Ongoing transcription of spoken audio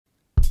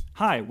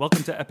Hi,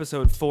 welcome to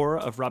episode 4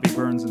 of Robby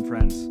Burns and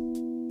Friends.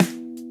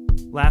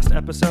 Last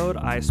episode,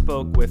 I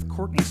spoke with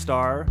Courtney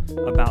Starr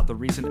about the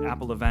recent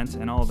Apple event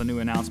and all the new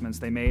announcements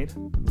they made.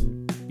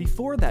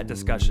 Before that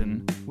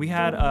discussion, we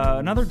had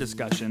another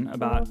discussion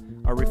about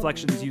our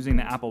reflections using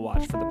the Apple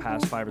Watch for the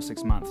past 5 or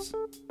 6 months.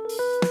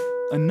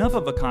 Enough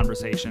of a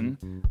conversation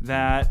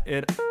that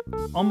it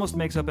almost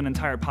makes up an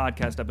entire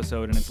podcast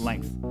episode in its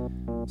length.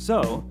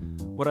 So,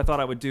 what I thought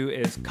I would do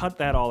is cut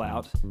that all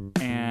out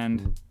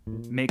and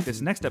make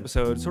this next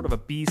episode sort of a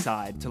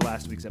B-side to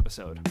last week's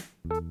episode.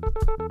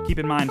 Keep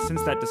in mind,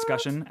 since that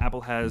discussion,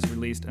 Apple has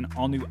released an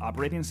all-new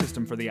operating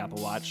system for the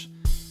Apple Watch,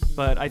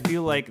 but I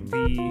feel like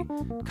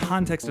the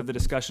context of the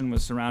discussion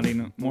was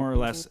surrounding more or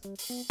less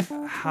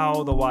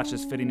how the watch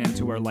is fitting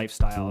into our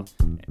lifestyle,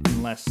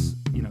 and less,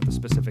 the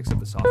specifics of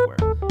the software.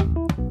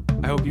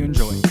 I hope you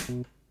enjoy.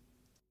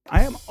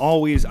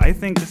 I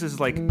think this is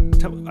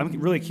I'm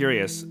really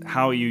curious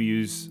how you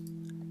use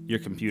your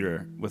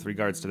computer with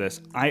regards to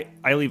this. I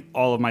leave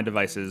all of my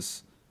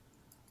devices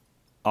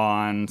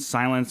on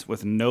silence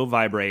with no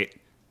vibrate,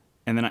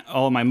 and then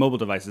all of my mobile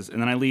devices, and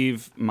then I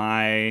leave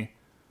my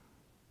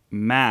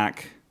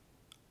Mac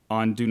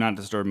on Do Not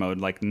Disturb mode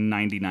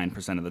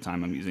 99% of the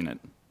time I'm using it.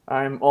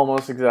 I'm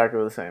almost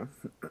exactly the same.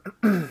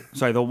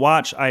 Sorry, the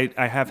watch, I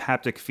have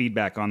haptic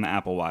feedback on the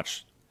Apple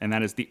Watch, and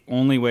that is the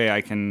only way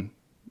I can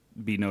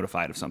be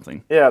notified of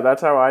something. Yeah,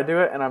 that's how I do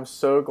it, and I'm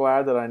so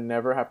glad that I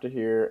never have to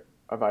hear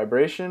a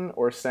vibration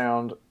or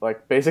sound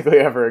basically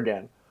ever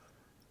again.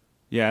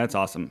 Yeah, that's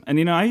awesome.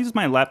 And I use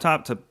my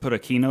laptop to put a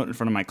keynote in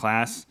front of my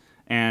class,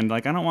 and I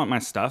don't want my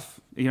stuff,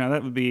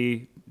 that would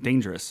be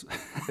dangerous.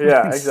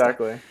 Yeah,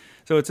 exactly.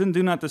 So it's in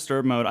Do Not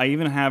Disturb mode. I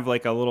even have a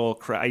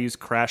little, I use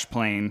Crash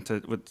Plane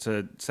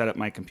to set up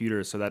my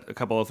computer so that a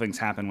couple of things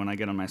happen when I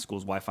get on my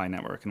school's Wi-Fi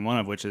network, and one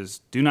of which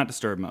is Do Not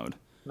Disturb mode.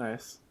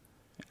 Nice.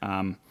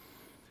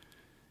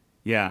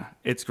 Yeah,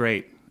 it's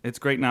great. It's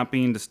great not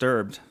being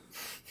disturbed.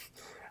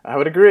 I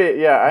would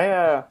agree.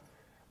 Yeah,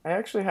 I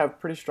actually have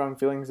pretty strong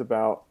feelings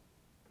about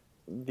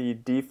the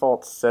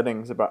default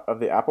settings of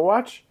the Apple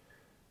Watch.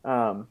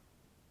 I'll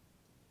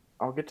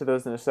get to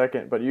those in a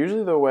second, but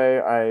usually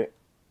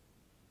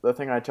the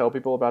thing I tell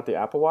people about the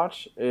Apple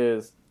Watch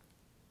is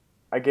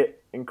I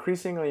get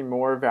increasingly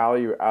more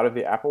value out of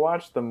the Apple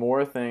Watch the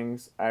more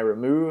things I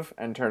remove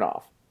and turn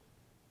off.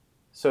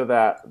 So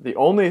that the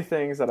only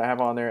things that I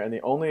have on there and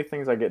the only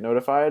things I get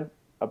notified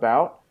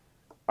about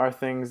are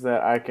things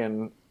that I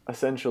can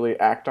essentially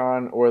act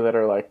on or that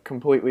are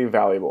completely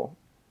valuable.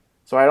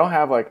 So I don't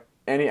have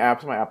any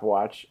apps on my Apple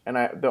Watch, and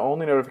the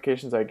only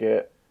notifications I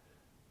get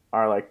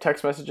are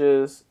text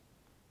messages,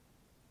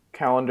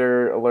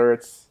 calendar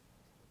alerts,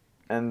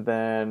 and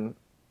then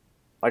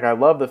I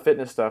love the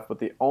fitness stuff, but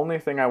the only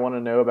thing I want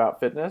to know about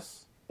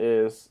fitness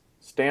is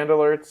stand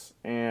alerts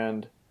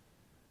and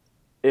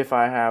if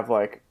I have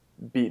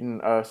beaten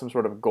some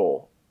sort of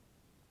goal.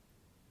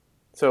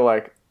 So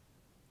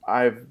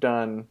I've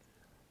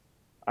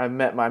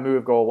met my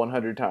move goal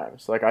 100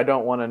 times. I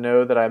don't want to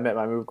know that I met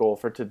my move goal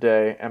for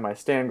today and my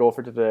stand goal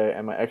for today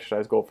and my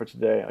exercise goal for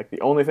today.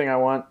 The only thing I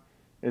want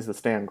is the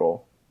stand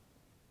goal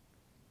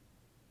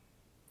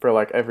for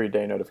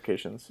everyday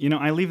notifications.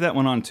 I leave that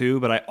one on too,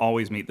 but I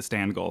always meet the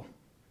stand goal.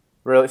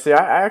 Really? See,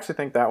 I actually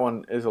think that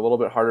one is a little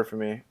bit harder for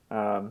me.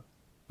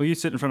 Well, you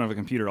sit in front of a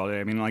computer all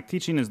day.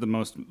 Teaching is the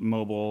most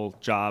mobile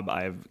job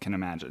I can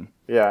imagine.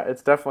 Yeah,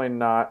 it's definitely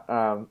not.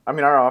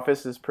 Our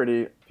office is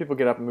people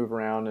get up and move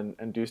around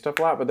and do stuff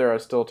a lot, but there are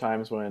still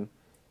times when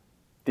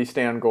the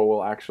stand goal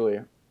will actually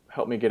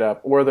help me get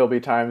up. Or there'll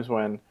be times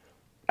when,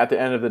 at the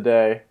end of the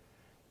day,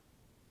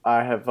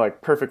 I have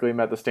perfectly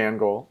met the stand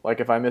goal.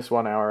 If I miss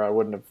 1 hour, I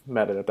wouldn't have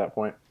met it at that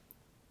point.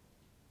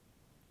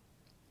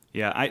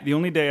 Yeah, the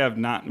only day I've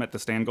not met the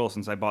stand goal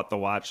since I bought the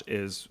watch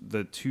is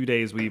the 2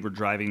 days we were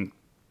driving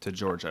to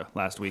Georgia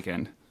last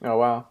weekend. Oh,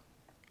 wow.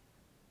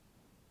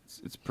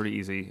 It's pretty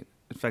easy.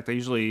 In fact, I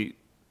usually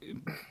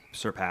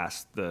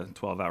surpass the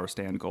 12-hour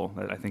stand goal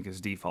that I think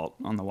is default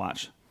on the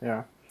watch.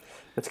 Yeah.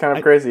 It's kind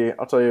of crazy.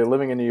 I'll tell you,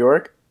 living in New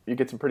York, you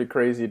get some pretty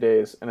crazy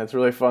days, and it's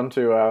really fun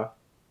to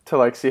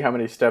see how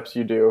many steps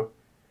you do.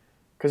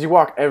 Because you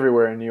walk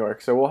everywhere in New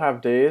York. So we'll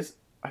have days,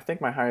 I think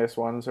my highest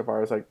one so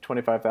far is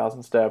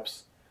 25,000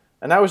 steps.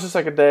 And that was just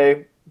a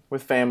day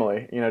with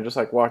family, just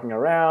walking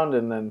around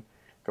and then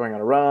going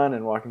on a run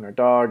and walking our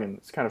dog, and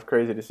it's kind of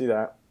crazy to see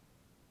that.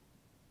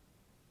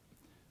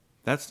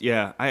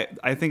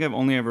 I think I've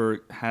only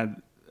ever had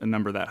a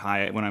number that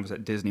high when I was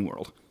at Disney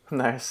World.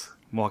 Nice.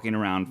 Walking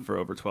around for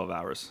over 12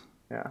 hours.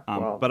 Yeah.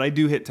 But I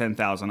do hit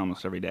 10,000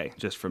 almost every day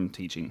just from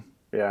teaching.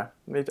 Yeah.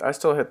 I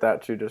still hit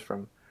that too, just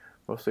from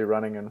mostly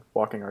running and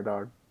walking our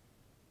dog.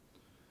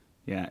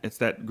 Yeah, it's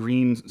that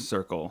green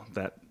circle,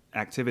 that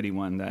activity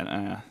one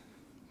that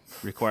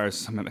requires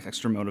some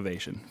extra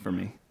motivation for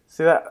me.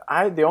 See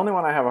the only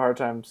one I have a hard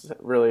time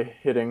really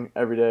hitting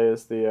every day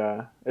is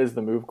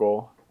the move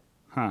goal.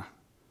 Huh.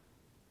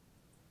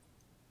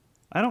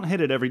 I don't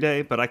hit it every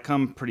day, but I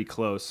come pretty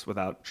close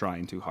without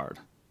trying too hard.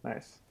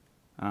 Nice.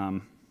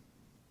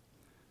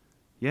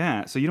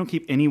 Yeah, so you don't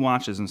keep any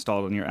watches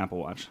installed on your Apple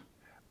Watch?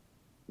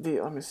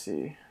 Let me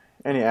see.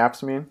 Any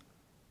apps, you mean?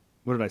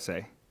 What did I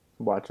say?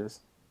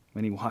 Watches.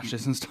 Any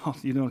watches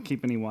installed? You don't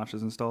keep any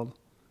watches installed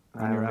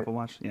on your Apple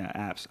Watch? Yeah,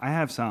 apps. I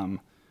have some.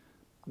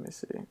 Let me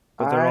see.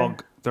 But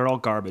they're all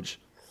garbage.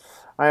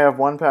 I have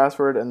one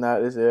password, and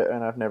that is it,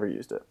 and I've never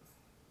used it.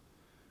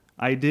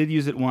 I did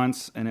use it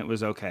once, and it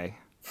was okay.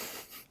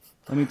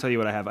 Let me tell you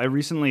what I have. I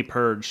recently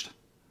purged,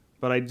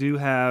 but I do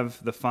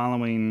have the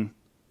following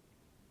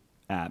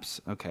apps.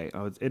 Okay.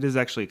 Oh, it is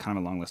actually kind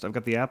of a long list. I've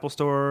got the Apple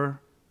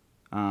Store.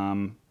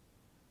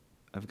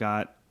 I've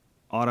got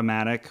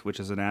Automatic, which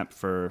is an app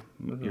for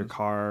your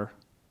car.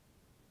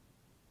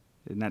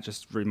 And that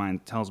just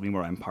tells me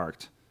where I'm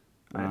parked.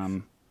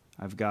 Nice.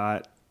 I've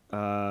got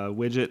a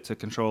widget to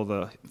control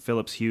the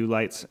Philips Hue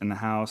lights in the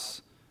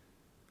house.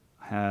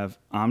 I have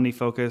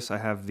OmniFocus. I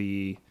have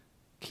the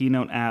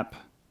Keynote app,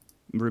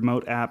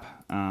 remote app.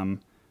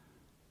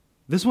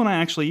 This one I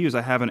actually use.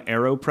 I have an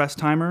AeroPress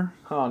timer.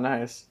 Oh,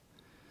 nice.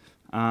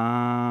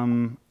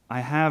 I've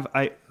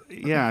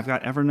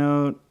got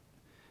Evernote,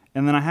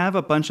 and then I have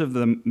a bunch of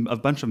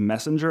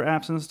Messenger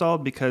apps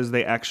installed because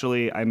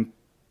I'm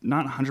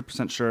not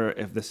 100% sure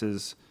if this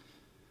is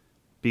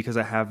because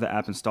I have the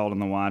app installed on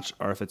the watch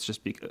or if it's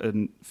just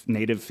a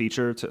native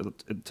feature to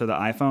the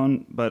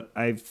iPhone. But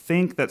I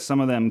think that some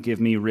of them give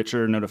me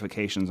richer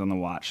notifications on the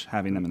watch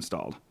having them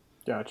installed.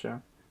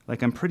 Gotcha.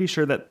 Like I'm pretty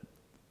sure that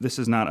this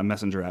is not a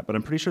Messenger app, but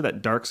I'm pretty sure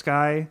that Dark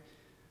Sky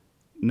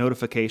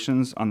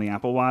notifications on the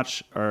Apple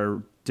Watch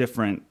are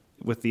different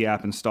with the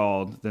app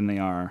installed than they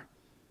are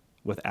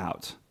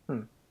without.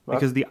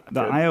 Because the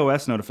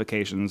iOS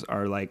notifications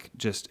are like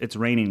it's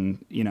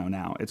raining,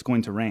 now. It's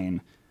going to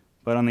rain.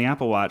 But on the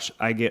Apple Watch,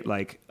 I get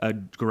like a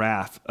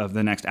graph of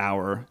the next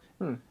hour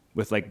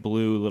with like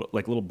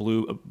little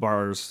blue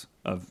bars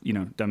of,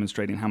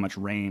 demonstrating how much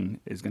rain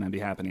is going to be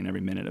happening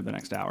every minute of the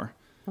next hour.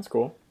 That's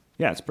cool.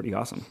 Yeah, it's pretty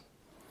awesome.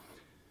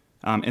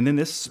 And then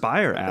this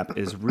Spire app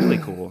is really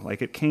cool.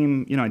 Like it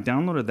came, I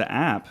downloaded the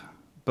app,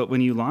 but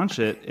when you launch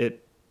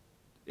it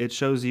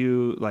shows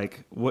you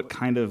like what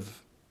kind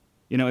of,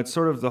 it's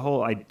sort of the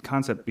whole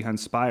concept behind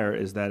Spire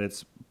is that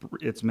it's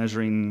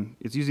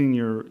using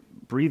your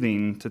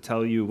breathing to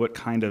tell you what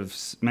kind of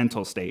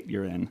mental state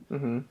you're in.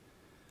 Mm-hmm.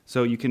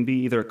 So you can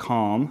be either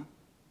calm,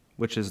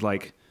 which is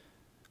like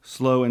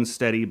slow and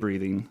steady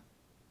breathing,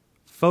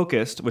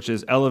 focused, which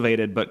is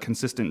elevated but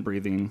consistent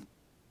breathing,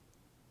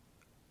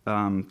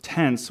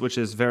 tense, which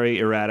is very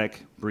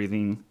erratic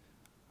breathing,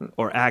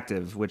 or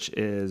active, which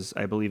is,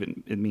 I believe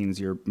it means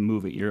you're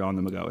moving, you're on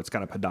the go. It's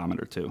got a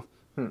pedometer too.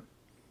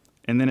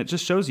 And then it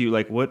just shows you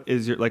like what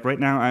is your, like right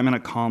now I'm in a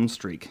calm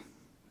streak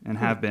and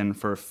have been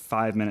for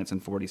 5 minutes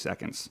and 40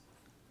 seconds.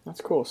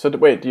 That's cool. So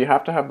wait, do you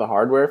have to have the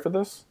hardware for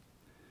this?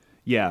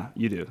 Yeah,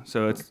 you do.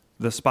 So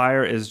the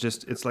Spire is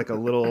it's like a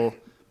little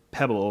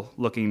pebble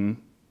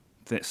looking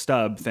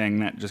stub thing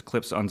that just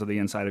clips onto the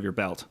inside of your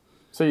belt.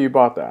 So you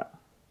bought that?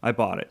 I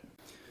bought it.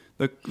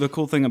 The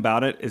cool thing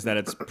about it is that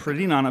it's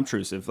pretty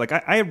non-obtrusive. Like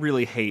I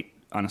really hate,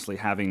 honestly,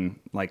 having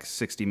like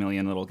 60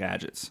 million little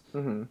gadgets.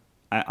 Mm-hmm.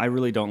 I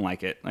really don't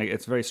like it. Like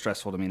it's very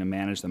stressful to me to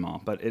manage them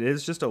all. But it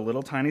is just a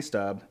little tiny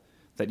stub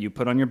that you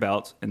put on your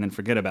belt and then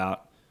forget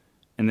about.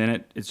 And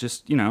then it's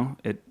just,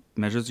 it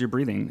measures your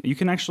breathing. You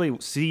can actually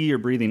see your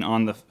breathing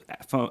on the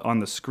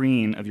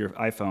screen of your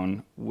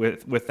iPhone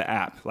with the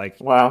app. Like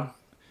wow.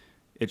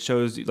 It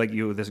shows like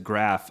you this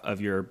graph of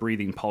your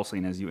breathing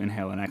pulsing as you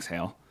inhale and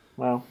exhale.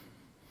 Wow.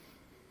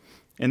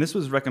 And this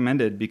was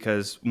recommended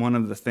because one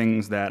of the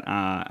things that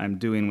I'm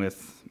doing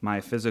with my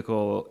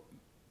physical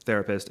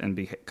therapist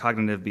and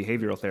cognitive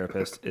behavioral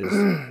therapist is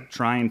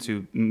trying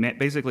to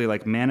basically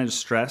like manage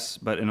stress,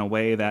 but in a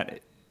way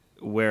that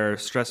where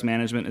stress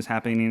management is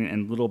happening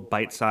in little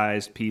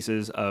bite-sized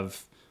pieces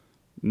of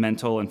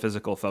mental and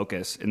physical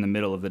focus in the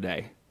middle of the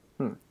day.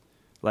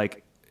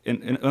 Like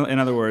in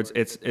other words,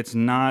 it's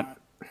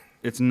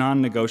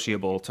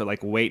non-negotiable to like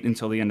wait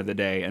until the end of the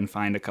day and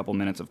find a couple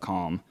minutes of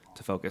calm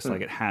to focus.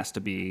 Like it has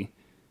to be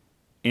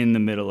in the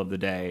middle of the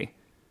day.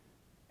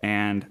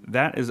 And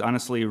that is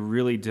honestly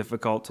really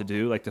difficult to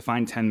do, like to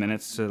find 10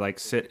 minutes to like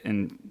sit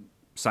in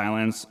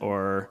silence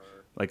or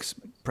like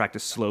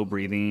practice slow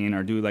breathing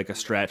or do like a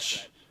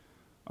stretch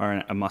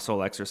or a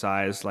muscle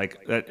exercise.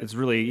 Like that, it's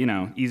really,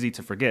 easy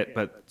to forget.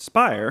 But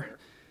Spire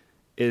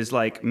is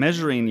like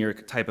measuring your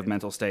type of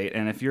mental state.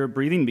 And if your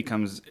breathing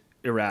becomes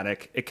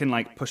erratic, it can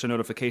like push a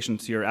notification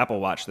to your Apple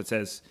Watch that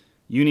says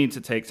you need to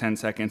take 10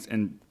 seconds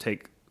and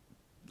take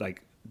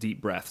like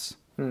deep breaths.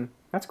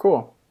 That's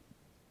cool.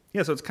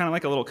 Yeah, so it's kind of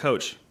like a little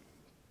coach.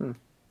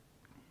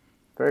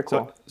 Very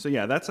cool. So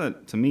yeah,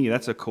 to me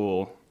that's a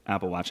cool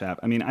Apple Watch app.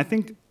 I mean, I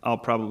think I'll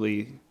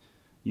probably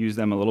use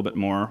them a little bit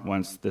more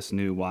once this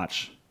new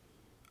watch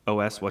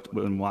OS,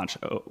 when watch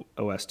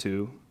OS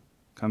 2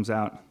 comes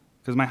out,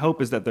 because my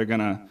hope is that they're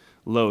gonna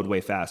load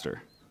way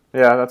faster.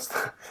 Yeah, that's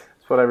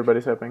what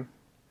everybody's hoping.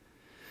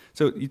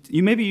 So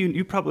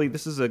you probably,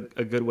 this is a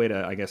good way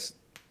to, I guess,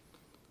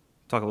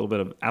 talk a little bit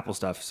of Apple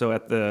stuff. So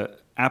at the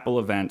Apple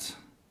event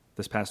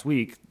this past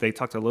week, they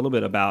talked a little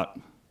bit about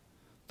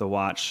the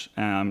watch.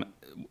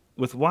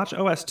 With watch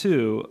OS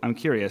 2, I'm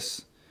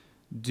curious,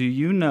 Do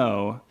you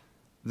know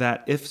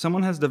that if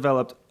someone has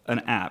developed an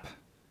app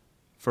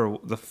for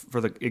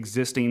the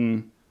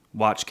existing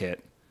watch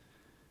kit,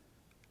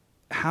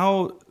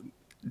 how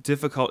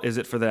difficult is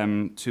it for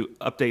them to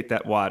update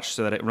that watch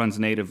so that it runs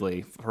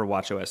natively for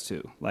watchOS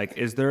 2? Like,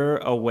 is there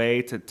a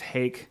way to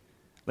take,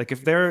 like,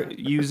 if they're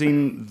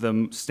using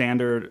the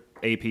standard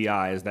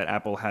APIs that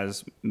Apple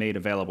has made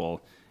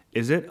available,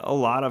 is it a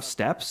lot of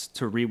steps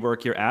to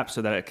rework your app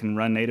so that it can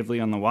run natively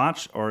on the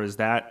watch, or is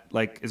it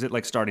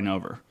like starting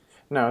over?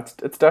 No,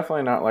 it's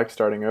definitely not like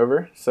starting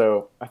over.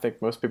 So I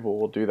think most people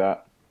will do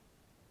that.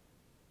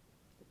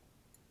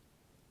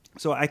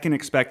 So I can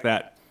expect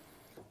that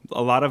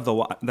a lot of the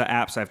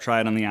apps I've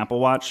tried on the Apple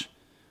Watch,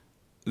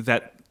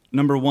 that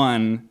number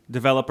one,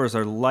 developers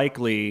are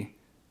likely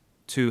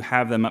to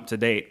have them up to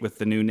date with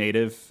the new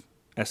native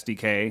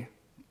SDK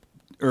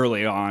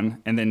early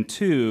on, and then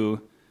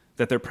two,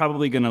 that they're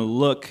probably going to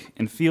look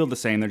and feel the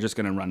same. They're just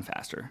going to run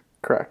faster.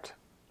 Correct.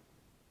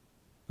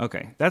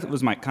 Okay, that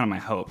was my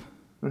hope.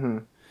 Mm-hmm.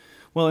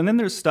 Well, and then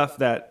there's stuff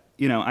that,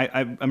 you know,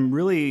 I'm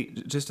really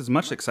just as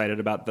much excited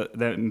about the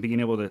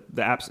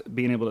apps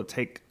being able to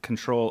take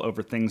control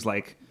over things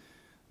like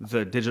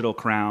the digital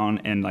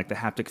crown and like the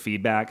haptic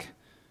feedback,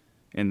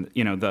 and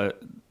you know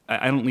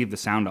I don't leave the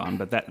sound on,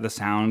 but the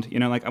sound, you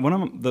know, like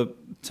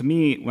to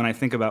me when I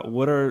think about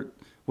what are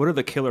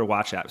the killer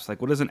watch apps,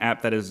 like what is an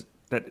app that is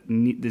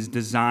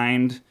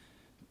designed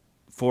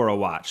for a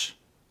watch,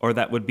 or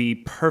that would be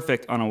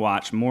perfect on a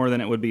watch more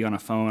than it would be on a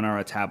phone or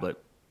a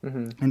tablet.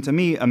 Mm-hmm. And to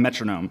me, a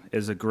metronome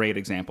is a great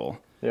example.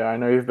 Yeah, I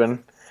know you've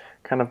been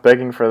kind of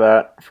begging for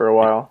that for a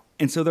while.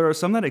 And so there are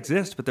some that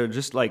exist, but they're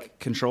just like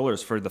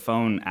controllers for the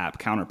phone app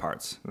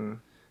counterparts.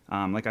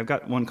 Like I've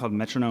got one called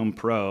Metronome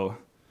Pro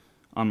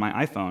on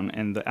my iPhone,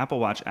 and the Apple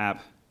Watch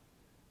app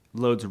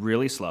loads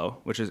really slow,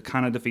 which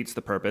kind of defeats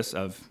the purpose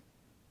of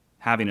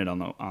having it on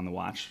the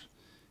watch.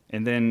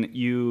 And then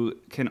you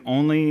can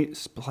only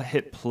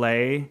hit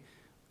play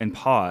and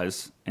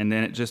pause, and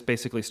then it just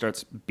basically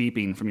starts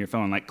beeping from your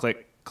phone, like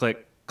click,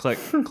 click, click,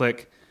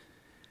 click.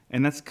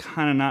 And that's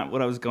kind of not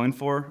what I was going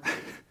for.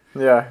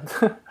 Yeah.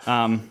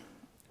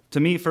 To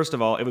me, first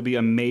of all, it would be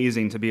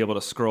amazing to be able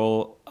to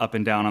scroll up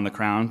and down on the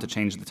crown to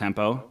change the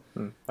tempo.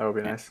 That would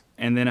be nice.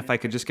 And then if I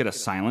could just get a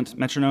silent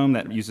metronome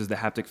that uses the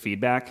haptic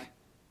feedback.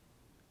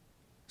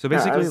 So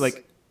basically,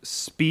 like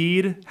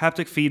speed,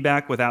 haptic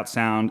feedback without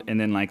sound, and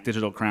then like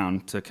digital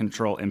crown to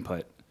control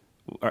input.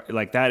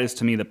 Like that is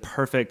to me the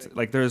perfect,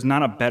 like there's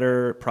not a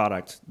better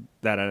product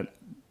that a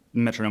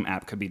metronome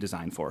app could be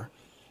designed for.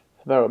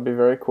 That would be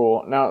very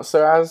cool. Now,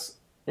 so as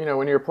you know,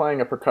 when you're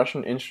playing a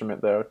percussion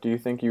instrument, though, do you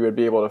think you would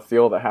be able to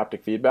feel the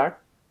haptic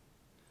feedback?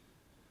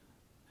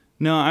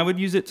 No, I would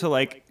use it to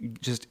like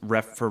just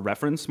for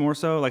reference more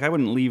so. Like I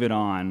wouldn't leave it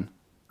on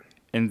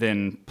and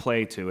then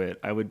play to it.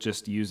 I would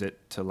just use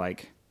it to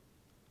like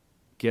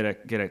get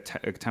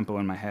a tempo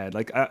in my head.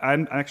 Like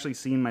I'm actually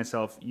seeing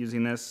myself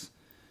using this,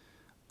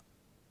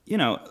 you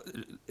know,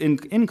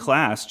 in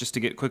class just to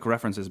get quick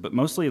references, but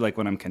mostly like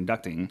when I'm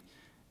conducting,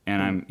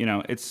 and I'm, you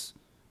know, it's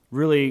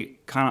really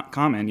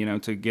common, you know,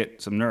 to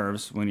get some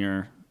nerves when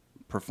you're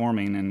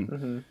performing,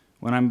 and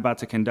when I'm about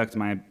to conduct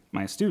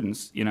my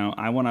students, you know,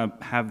 I want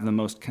to have the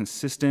most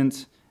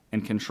consistent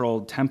and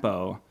controlled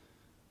tempo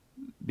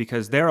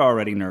because they're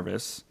already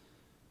nervous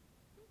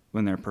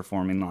when they're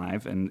performing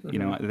live, and you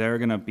know, they're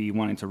going to be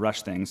wanting to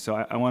rush things. So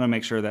I want to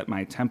make sure that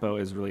my tempo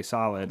is really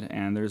solid,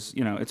 and there's,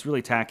 you know, it's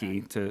really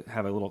tacky to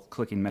have a little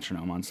clicking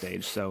metronome on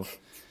stage. So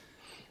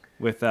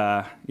with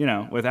you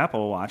know, with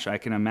Apple Watch, I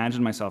can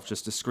imagine myself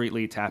just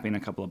discreetly tapping a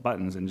couple of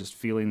buttons and just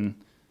feeling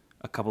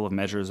a couple of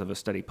measures of a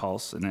steady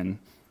pulse, and then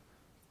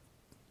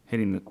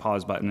hitting the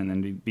pause button and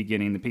then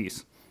beginning the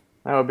piece.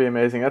 That would be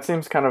amazing. That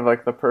seems kind of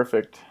like the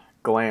perfect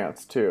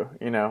glance too.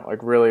 You know, like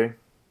really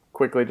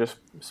quickly just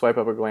swipe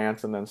up a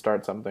glance and then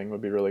start something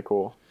would be really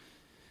cool.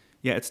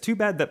 Yeah, it's too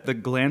bad that the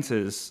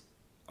glances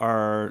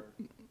are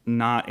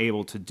not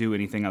able to do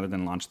anything other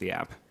than launch the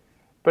app.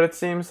 But it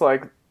seems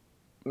like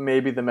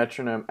maybe the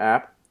metronome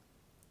app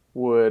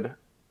would,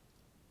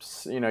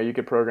 you know, you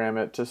could program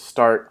it to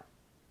start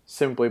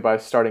simply by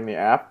starting the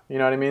app. You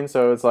know what I mean?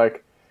 So it's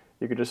like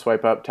you could just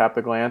swipe up, tap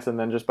the glance, and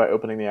then just by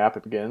opening the app,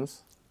 it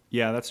begins.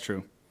 Yeah, that's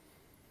true.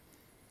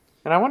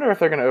 And I wonder if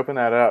they're going to open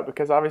that up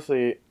because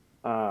obviously,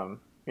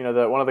 you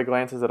know, one of the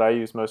glances that I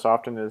use most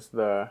often is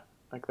the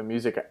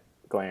music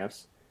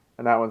glance,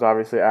 and that one's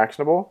obviously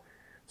actionable.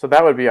 So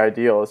that would be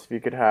ideal, is if you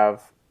could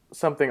have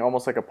something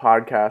almost like a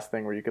podcast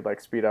thing where you could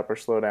like speed up or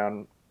slow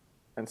down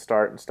and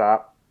start and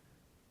stop.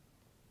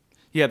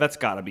 Yeah, that's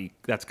gotta be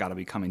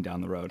coming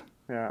down the road.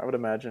 Yeah, I would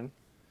imagine.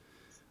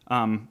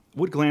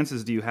 What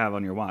glances do you have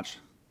on your watch?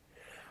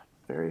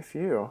 Very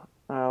few.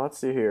 Let's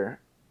see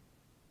here.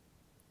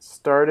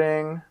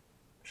 Starting,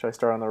 should I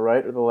start on the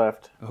right or the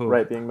left? Oh.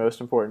 Right being most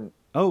important.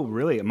 Oh,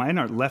 really? Mine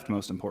are left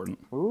most important.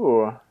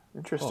 Ooh,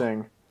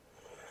 interesting.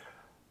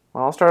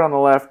 Well, I'll start on the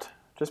left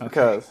just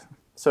because.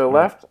 So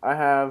left, I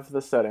have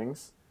the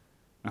settings,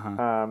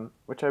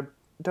 which I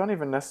don't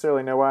even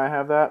necessarily know why I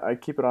have that. I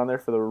keep it on there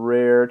for the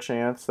rare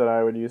chance that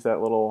I would use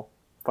that little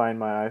find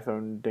my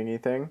iPhone dingy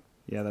thing.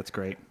 Yeah, that's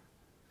great.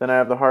 Then I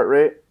have the heart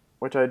rate,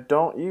 which I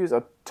don't use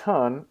a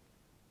ton,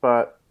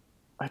 but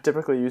I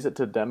typically use it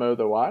to demo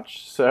the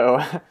watch.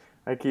 So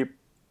I keep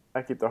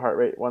the heart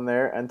rate one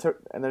there, and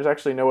there's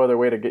actually no other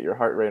way to get your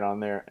heart rate on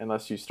there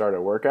unless you start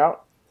a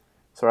workout.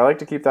 So I like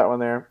to keep that one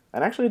there.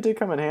 And actually it did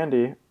come in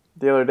handy.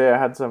 The other day I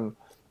had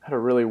a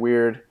really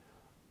weird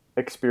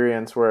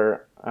experience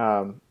where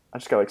I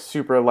just got like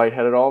super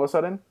lightheaded all of a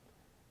sudden,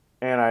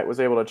 and I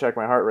was able to check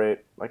my heart rate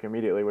like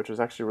immediately, which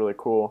was actually really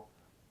cool.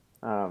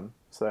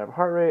 So I have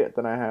heart rate,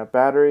 then I have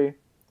battery,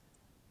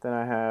 then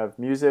I have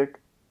music,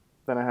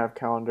 then I have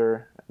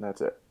calendar, and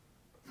that's it.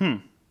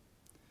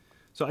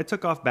 So I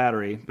took off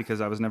battery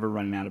because I was never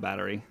running out of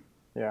battery.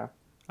 Yeah.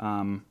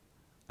 I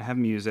have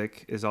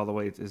music is all the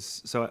way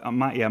so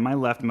my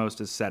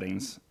leftmost is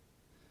settings,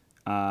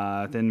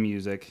 then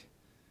music,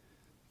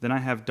 then I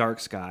have dark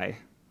sky.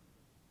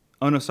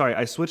 Oh no, sorry,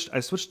 I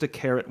switched to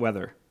carrot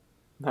weather.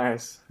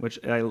 Nice. Which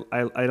I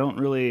don't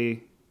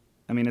really.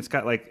 I mean, it's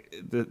got like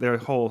their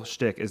whole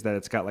shtick is that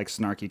it's got like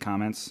snarky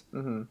comments.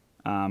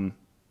 Mm-hmm.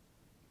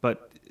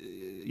 But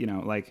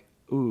like,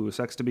 ooh,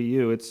 sucks to be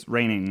you. It's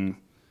raining.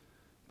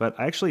 But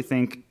I actually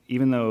think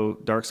even though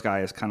Dark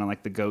Sky is kind of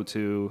like the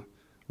go-to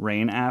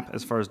rain app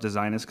as far as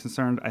design is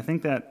concerned, I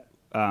think that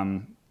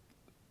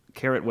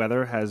Carrot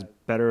Weather has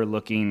better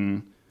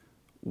looking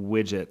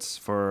widgets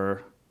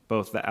for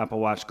both the Apple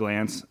Watch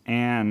Glance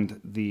and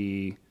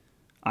the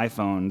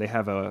iPhone. They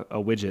have a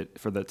widget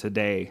for the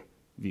Today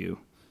view.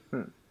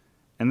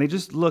 And I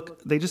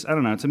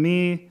don't know, to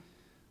me,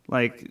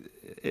 like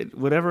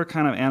whatever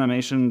kind of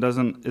animation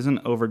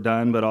isn't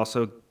overdone, but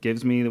also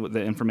gives me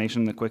the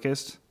information the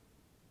quickest.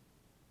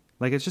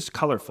 Like it's just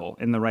colorful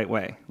in the right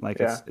way.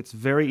 Like it's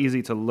very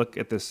easy to look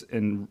at this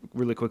and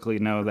really quickly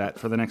know that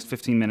for the next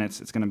 15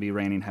 minutes it's going to be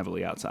raining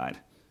heavily outside,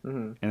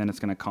 and then it's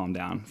going to calm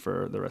down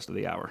for the rest of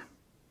the hour.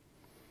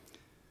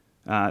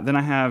 Then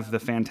I have the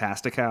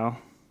Fantastical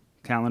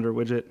calendar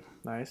widget.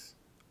 Nice.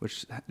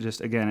 Which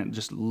it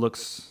just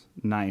looks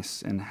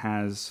nice and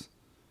has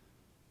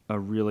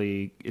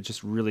it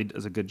just really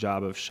does a good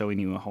job of showing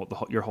you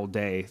your whole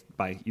day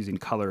by using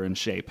color and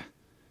shape.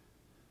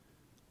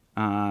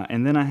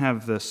 And then I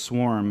have the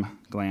Swarm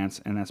Glance,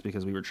 and that's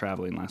because we were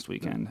traveling last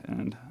weekend,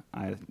 and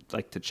I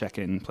like to check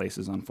in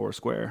places on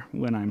Foursquare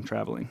when I'm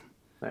traveling.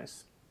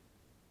 Nice.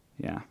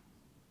 Yeah.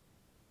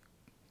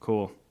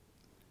 Cool.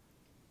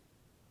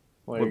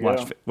 Well,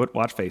 What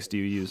watch face do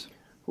you use?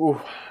 Ooh,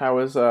 I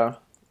was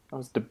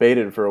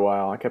debated for a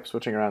while. I kept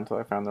switching around until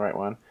I found the right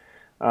one.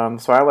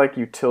 So I like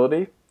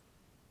utility,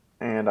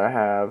 and I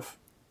have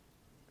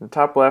in the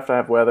top left I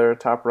have weather,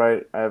 top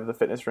right I have the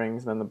fitness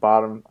rings, and then the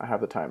bottom I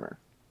have the timer.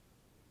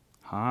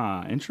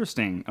 Ah,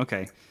 interesting.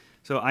 Okay,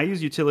 so I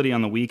use utility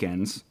on the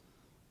weekends.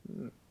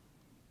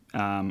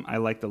 I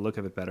like the look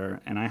of it better,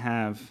 and I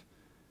have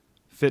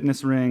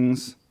fitness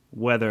rings,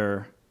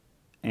 weather,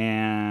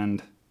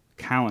 and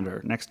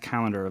next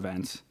calendar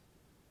event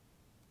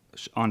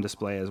on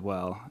display as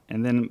well.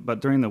 And then, but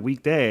during the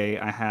weekday,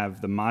 I have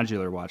the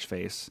modular watch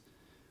face,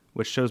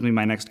 which shows me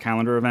my next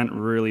calendar event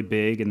really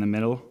big in the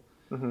middle.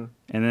 Mm-hmm.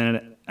 And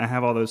then I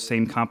have all those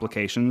same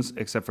complications,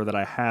 except for that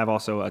I have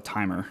also a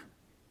timer.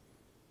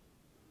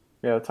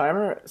 Yeah, the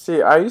timer.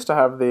 See, I used to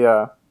have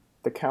the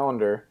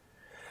calendar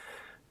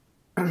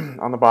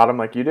on the bottom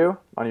like you do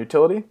on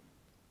utility,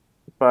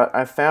 but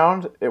I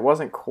found it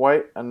wasn't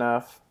quite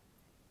enough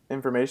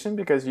information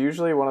because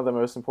usually one of the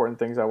most important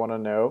things I want to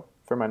know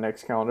for my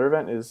next calendar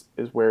event is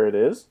where it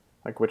is,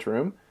 like which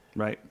room.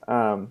 Right.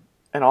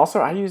 And also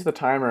I use the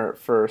timer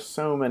for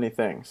so many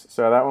things.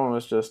 So that one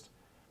was just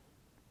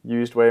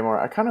used way more.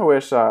 I kind of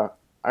wish I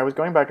was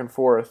going back and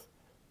forth.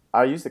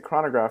 I used the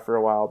chronograph for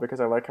a while because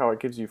I like how it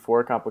gives you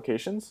 4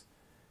 complications.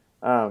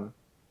 But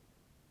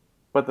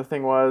the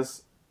thing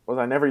was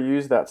I never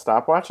used that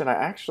stopwatch, and I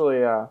actually,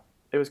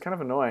 it was kind of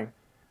annoying.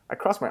 I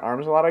cross my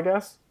arms a lot, I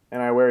guess,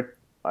 and I wear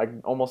like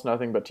almost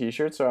nothing but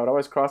t-shirts, so I would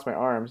always cross my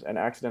arms and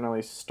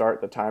accidentally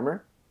start the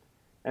timer.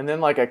 And then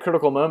like at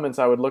critical moments,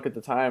 I would look at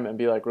the time and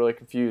be like really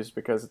confused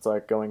because it's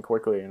like going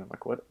quickly, and I'm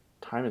like, what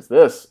time is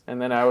this?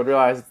 And then I would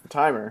realize it's the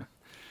timer.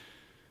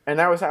 And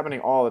that was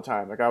happening all the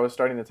time. Like I was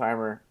starting the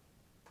timer,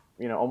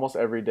 almost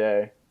every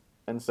day.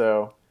 And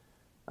so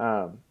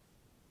I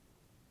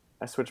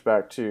switched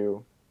back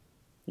to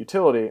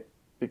utility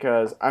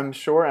because I'm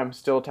sure I'm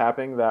still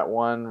tapping that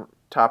one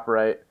top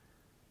right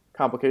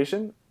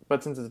complication,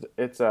 but since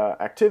it's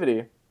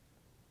activity,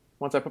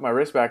 once I put my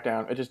wrist back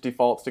down, it just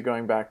defaults to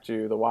going back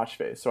to the watch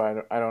face,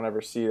 so I don't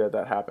ever see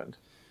that happened.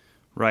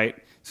 Right.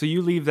 So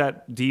you leave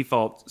that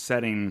default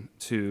setting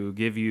to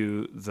give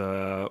you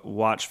the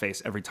watch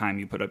face every time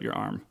you put up your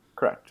arm.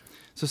 Correct.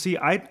 So see,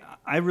 I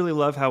really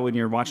love how when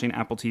you're watching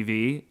Apple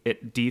TV,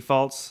 it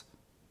defaults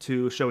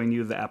to showing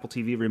you the Apple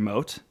TV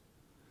remote.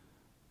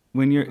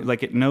 When you're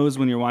like, it knows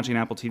when you're watching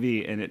Apple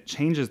TV, and it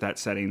changes that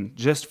setting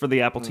just for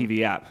the Apple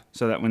TV app,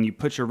 so that when you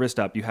put your wrist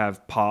up, you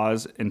have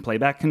pause and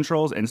playback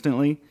controls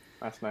instantly.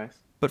 That's nice.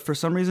 But for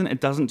some reason, it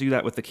doesn't do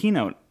that with the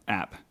Keynote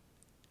app.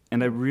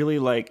 And I really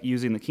like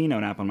using the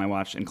Keynote app on my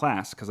watch in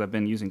class because I've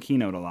been using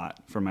Keynote a lot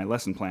for my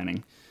lesson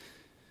planning.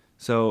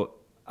 So,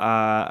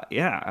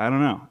 yeah, I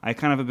don't know. I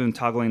kind of have been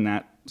toggling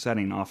that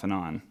setting off and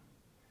on.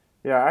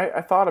 Yeah,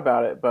 I thought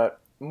about it,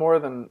 but more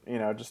than,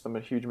 just the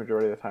huge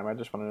majority of the time, I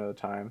just want to know the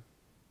time.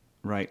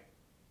 Right.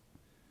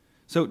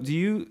 So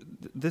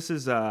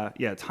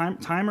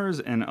timers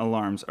and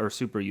alarms are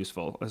super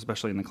useful,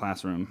 especially in the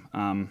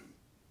classroom.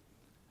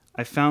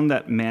 I found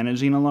that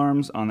managing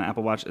alarms on the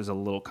Apple Watch is a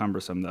little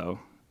cumbersome, though.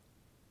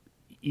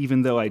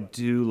 Even though I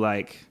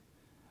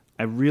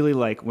really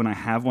like when I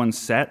have one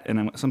set,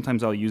 and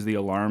sometimes I'll use the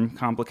alarm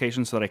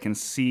complication so that I can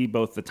see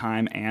both the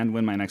time and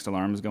when my next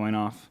alarm is going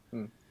off.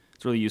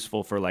 It's really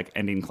useful for like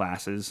ending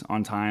classes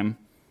on time.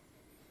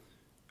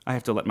 I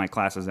have to let my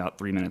classes out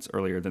 3 minutes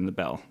earlier than the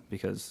bell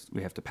because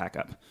we have to pack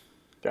up.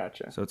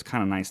 Gotcha. So it's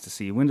kind of nice to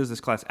see when does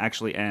this class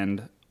actually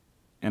end,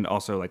 and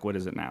also like what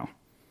is it now.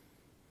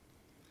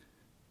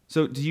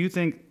 So do you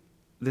think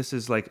this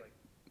is like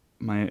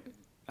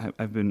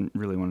I've been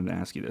really wanting to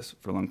ask you this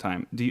for a long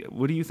time.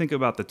 What do you think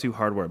about the 2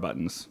 hardware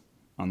buttons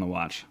on the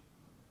watch?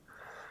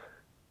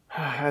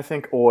 I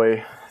think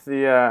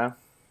obviously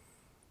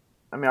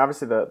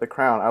the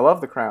crown. I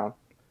love the crown.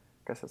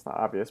 I guess that's not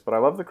obvious, but I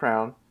love the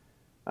crown.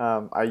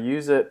 I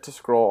use it to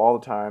scroll all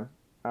the time.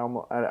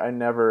 I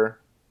never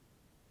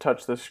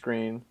touch the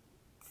screen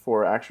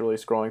for actually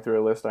scrolling through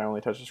a list. I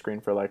only touch the screen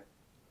for like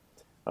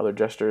other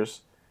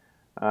gestures.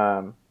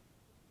 So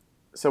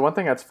one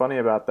thing that's funny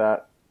about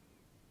that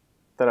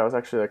I was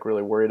actually like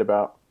really worried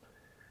about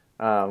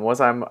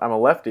was I'm a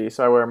lefty,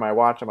 so I wear my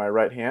watch on my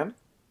right hand,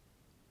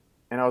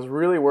 and I was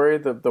really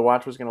worried that the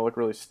watch was going to look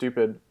really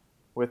stupid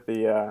with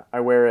I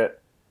wear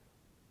it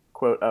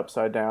quote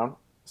upside down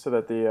so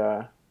that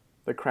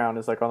the crown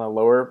is like on the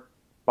lower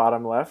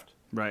bottom left.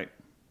 Right.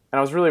 And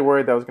I was really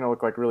worried that was going to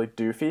look like really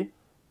doofy,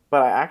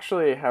 but I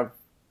actually have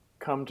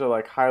come to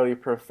like highly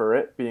prefer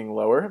it being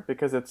lower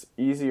because it's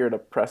easier to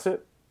press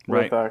it.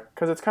 Right.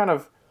 Because it's kind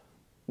of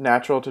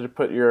natural to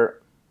put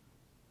your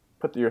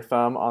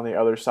thumb on the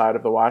other side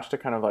of the watch to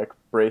kind of like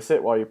brace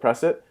it while you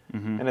press it.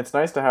 Mm-hmm. And it's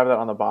nice to have that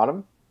on the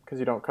bottom because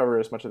you don't cover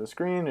as much of the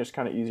screen. It's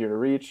kind of easier to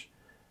reach.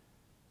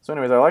 So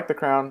anyways, I like the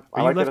crown.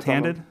 Are you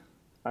left-handed?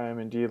 I am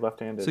indeed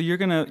left-handed. So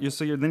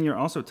you're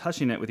also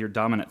touching it with your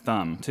dominant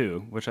thumb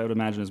too, which I would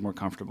imagine is more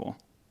comfortable.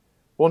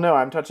 Well, no,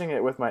 I'm touching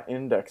it with my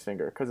index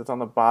finger because it's on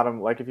the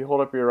bottom. Like if you hold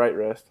up your right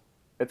wrist,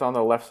 it's on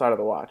the left side of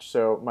the watch.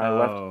 So my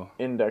left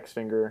index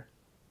finger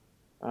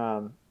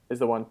is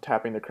the one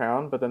tapping the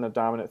crown, but then the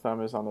dominant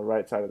thumb is on the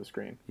right side of the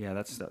screen. Yeah,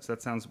 that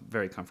sounds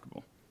very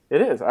comfortable.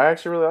 It is. I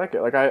actually really like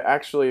it. Like I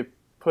actually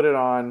put it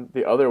on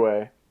the other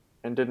way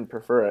and didn't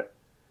prefer it.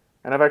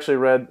 And I've actually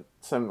read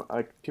some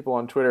like people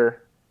on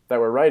Twitter that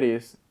were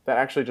righties that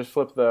actually just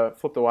flip the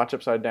watch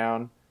upside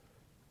down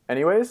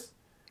anyways.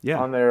 Yeah.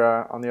 On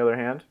the other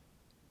hand.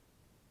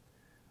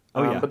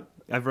 Oh yeah.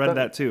 I've read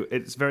that too.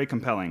 It's very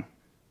compelling.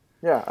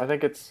 Yeah, I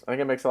think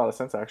it makes a lot of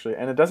sense actually.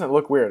 And it doesn't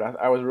look weird.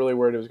 I was really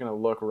worried it was going to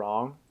look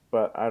wrong,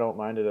 but I don't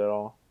mind it at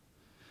all.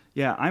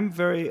 Yeah, I'm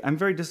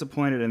very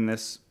disappointed in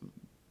this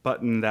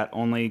button that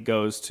only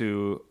goes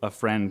to a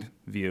friend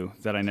view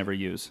that I never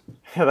use.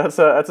 Yeah, that's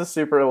a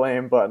super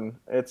lame button.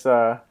 It's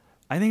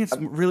I think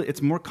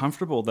it's more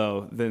comfortable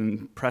though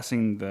than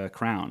pressing the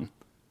crown.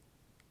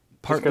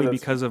 Partly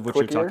because of what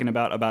you're talking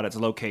about its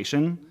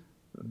location,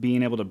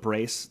 being able to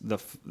brace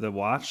the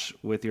watch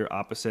with your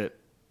opposite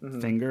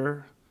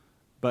finger,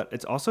 but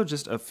it's also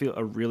just a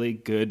really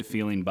good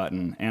feeling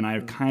button, and I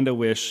kind of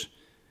wish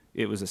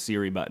it was a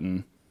Siri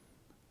button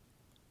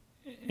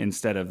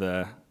instead of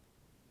the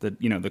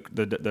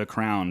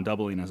crown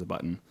doubling as a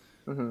button.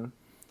 Mm-hmm.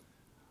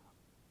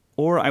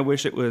 Or I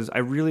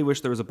really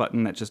wish there was a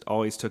button that just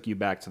always took you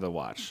back to the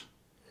watch.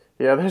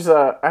 Yeah,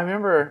 I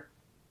remember,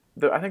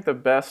 I think the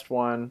best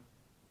kind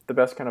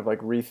of like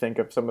rethink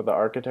of some of the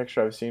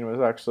architecture I've seen was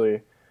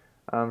actually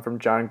from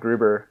John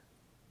Gruber,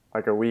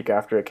 like a week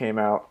after it came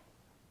out.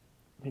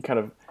 He kind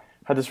of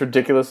had this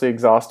ridiculously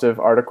exhaustive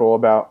article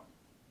about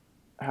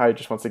how he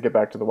just wants to get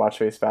back to the watch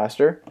face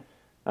faster.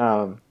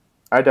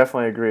 I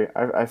definitely agree.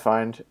 I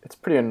find it's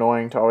pretty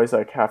annoying to always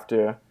like have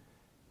to,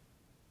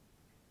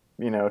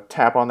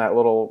 tap on that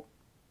little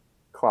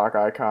clock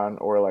icon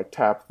or like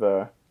tap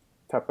the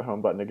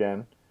home button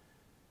again.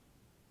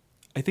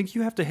 I think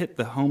you have to hit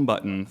the home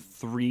button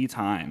 3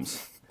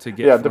 times to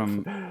get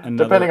from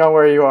another. Depending on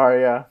where you are,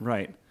 yeah.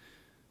 Right.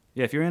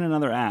 Yeah, if you're in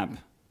another app,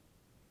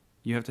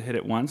 you have to hit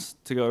it once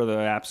to go to the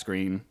app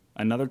screen,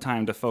 another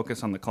time to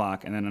focus on the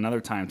clock, and then another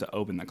time to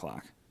open the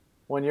clock.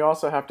 When you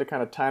also have to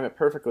kind of time it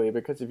perfectly,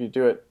 because if you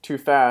do it too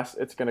fast,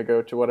 it's going to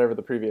go to whatever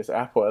the previous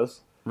app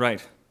was.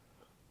 Right.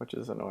 Which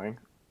is annoying.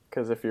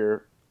 Because if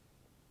you're,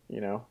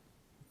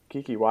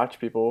 geeky watch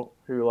people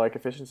who like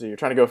efficiency, you're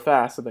trying to go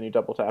fast, so then you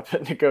double tap it,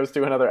 and it goes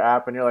to another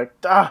app, and you're like,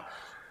 ah!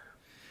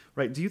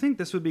 Right. Do you think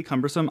this would be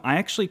cumbersome? I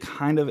actually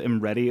kind of am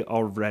ready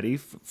already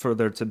for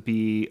there to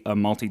be a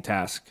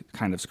multitask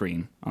kind of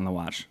screen on the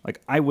watch.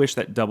 Like, I wish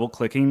that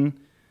double-clicking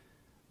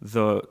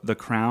the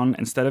crown,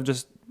 instead of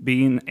just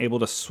being able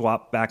to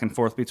swap back and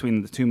forth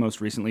between the two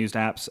most recently used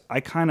apps, I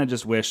kind of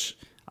just wish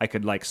I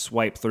could like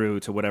swipe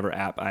through to whatever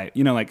app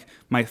like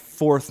my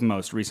fourth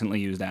most recently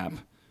used app.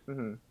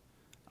 Mm-hmm.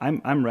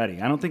 I'm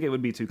ready. I don't think it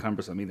would be too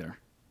cumbersome either.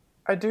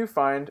 I do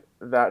find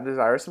that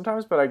desire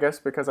sometimes, but I guess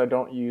because I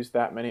don't use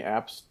that many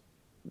apps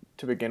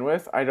to begin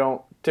with, I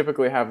don't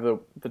typically have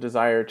the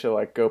desire to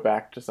like go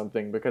back to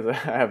something because I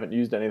haven't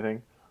used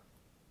anything.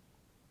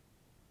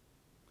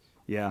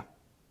 Yeah.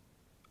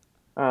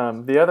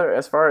 The other,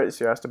 as far as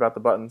you asked about the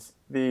buttons,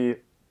 the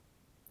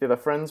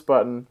friends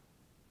button,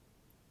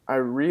 I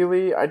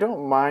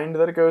don't mind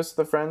that it goes to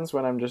the friends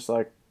when I'm just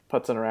like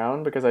putzing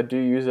around, because I do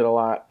use it a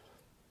lot.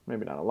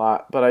 Maybe not a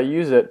lot, but I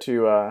use it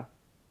to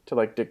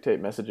like dictate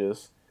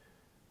messages.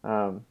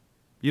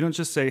 You don't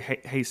just say,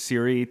 hey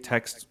Siri,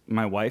 text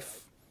my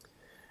wife?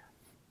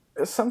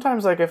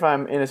 Sometimes, like if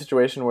I'm in a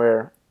situation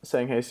where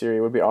saying "Hey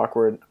Siri" would be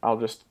awkward, I'll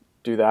just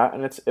do that,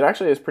 and it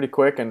actually is pretty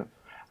quick. And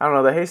I don't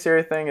know, the "Hey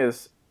Siri" thing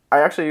is, I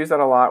actually use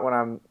that a lot when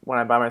I'm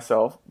by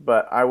myself,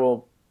 but I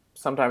will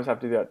sometimes have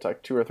to do that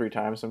like 2 or 3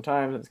 times.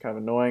 Sometimes it's kind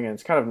of annoying, and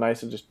it's kind of nice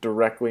to just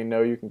directly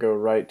know you can go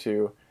right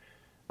to,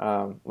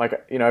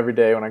 every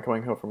day when I'm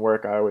coming home from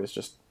work, I always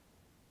just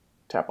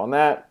tap on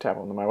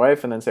my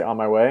wife, and then say "on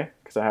my way,"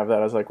 because I have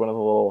that as like one of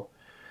the little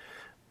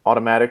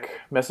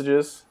automatic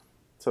messages.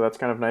 So that's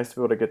kind of nice to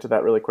be able to get to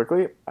that really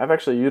quickly. I've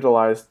actually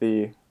utilized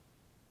the,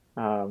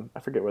 I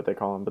forget what they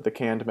call them, but the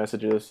canned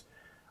messages.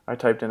 I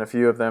typed in a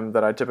few of them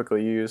that I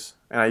typically use,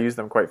 and I use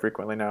them quite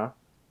frequently now.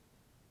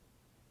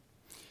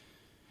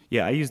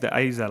 Yeah, I use that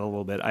a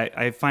little bit.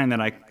 I find that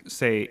I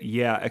say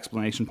yeah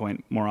exclamation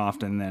point more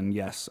often than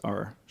yes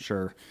or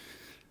sure.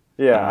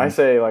 Yeah, I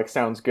say like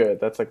sounds good.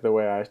 That's like the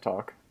way I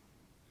talk.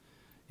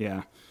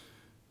 Yeah.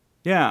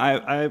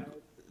 Yeah,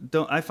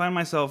 I find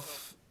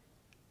myself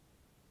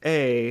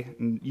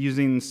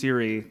using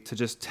Siri to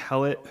just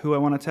tell it who I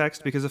want to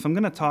text, because if I'm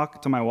going to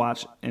talk to my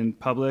watch in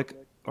public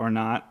or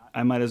not,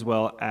 I might as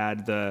well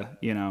add the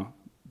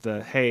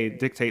hey,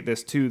 dictate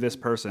this to this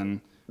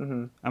person.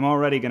 Mm-hmm. I'm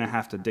already going to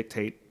have to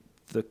dictate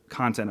the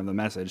content of the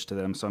message to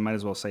them, so I might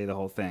as well say the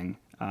whole thing.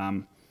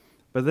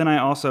 But then I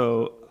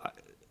also,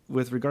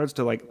 with regards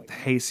to like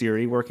Hey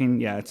Siri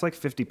working, it's like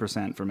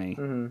 50% for me,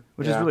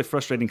 which is really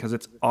frustrating because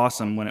it's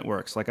awesome when it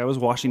works. Like I was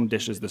washing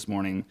dishes this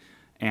morning,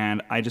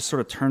 and I just sort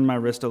of turned my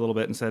wrist a little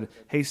bit and said,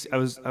 "Hey," I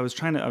was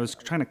trying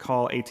to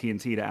call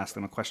AT&T to ask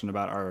them a question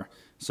about our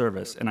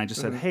service, and I just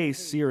said, "Hey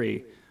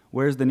Siri,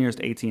 where's the nearest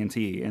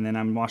AT&T?" And then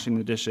I'm washing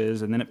the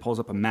dishes, and then it pulls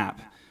up a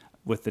map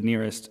with the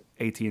nearest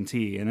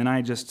AT&T, and then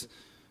I just,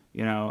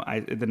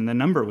 then the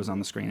number was on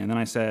the screen, and then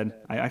I said,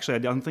 I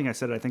don't think I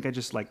said it. I think I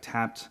just like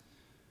tapped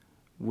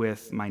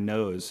with my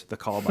nose the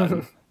call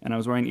button, and I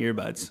was wearing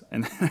earbuds,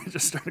 and then I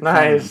just started calling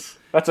them. Nice.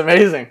 That's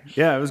amazing.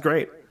 Yeah, it was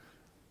great.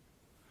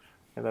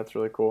 Yeah, that's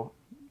really cool.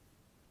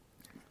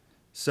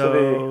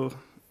 So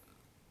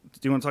do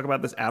you want to talk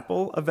about this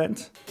Apple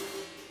event?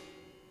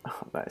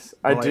 Oh, nice.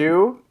 I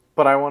do,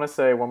 but I want to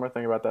say one more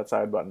thing about that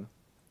side button.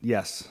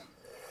 Yes.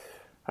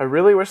 I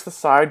really wish the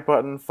side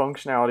button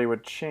functionality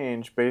would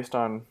change based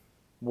on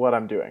what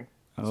I'm doing.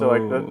 Oh. So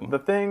like the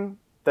thing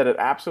that it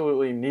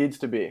absolutely needs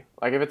to be,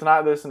 like if it's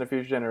not this in a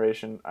future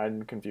generation,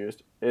 I'm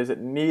confused, is it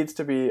needs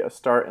to be a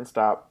start and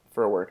stop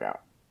for a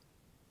workout.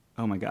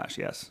 Oh my gosh,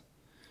 yes.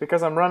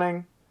 Because I'm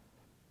running,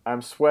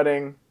 I'm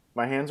sweating,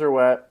 my hands are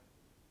wet,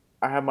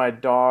 I have my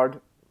dog,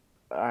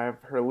 I have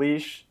her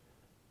leash,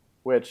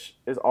 which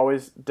is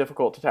always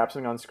difficult to tap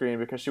something on screen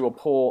because she'll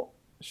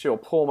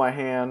pull my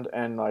hand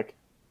and like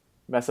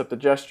mess up the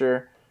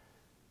gesture,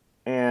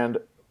 and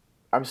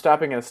I'm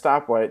stopping at a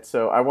stoplight,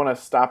 so I want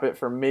to stop it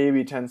for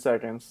maybe 10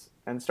 seconds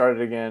and start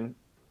it again,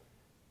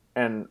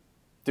 and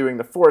doing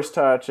the force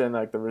touch and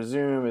like the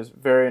resume is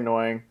very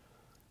annoying.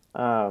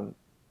 And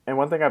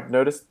one thing I've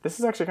noticed, this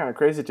is actually kind of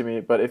crazy to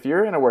me, but if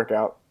you're in a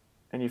workout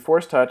and you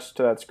force touch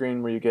to that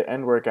screen where you get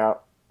end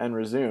workout and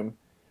resume,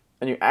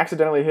 and you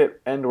accidentally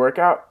hit end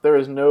workout, there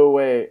is no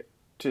way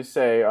to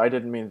say, I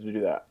didn't mean to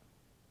do that.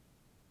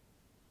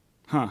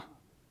 Huh.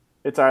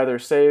 It's either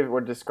save or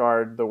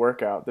discard the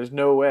workout. There's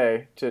no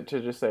way to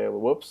just say,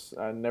 whoops,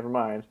 never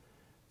mind.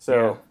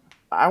 So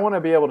I want to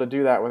be able to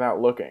do that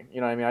without looking. You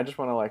know what I mean? I just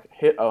want to like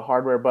hit a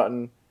hardware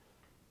button,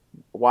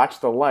 watch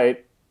the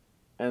light,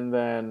 and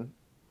then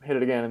hit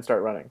it again and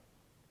start running.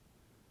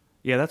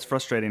 Yeah, that's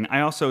frustrating.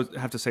 I also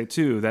have to say,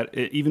 too, that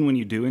even when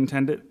you do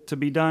intend it to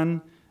be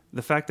done,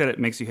 the fact that it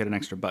makes you hit an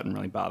extra button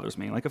really bothers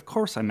me. Like, of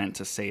course I meant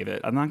to save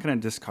it. I'm not going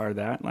to discard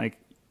that. Like,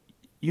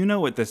 you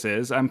know what this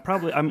is. I'm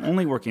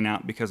only working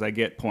out because I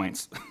get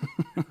points.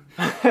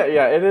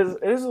 Yeah, it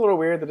is a little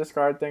weird, the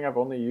discard thing. I've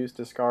only used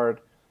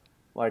discard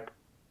like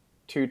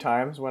 2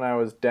 times when I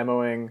was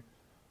demoing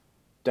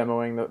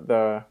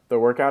the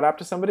workout app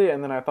to somebody,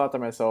 and then I thought to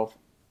myself,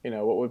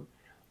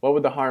 what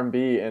would the harm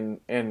be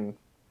in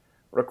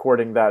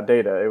recording that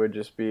data? It would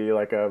just be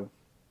like a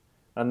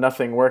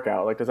nothing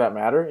workout. Like, does that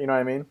matter? You know what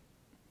I mean?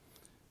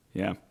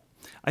 Yeah.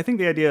 I think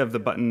the idea of the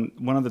button,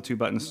 one of the 2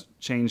 buttons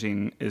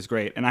changing is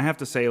great. And I have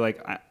to say,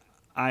 like,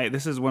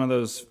 this is one of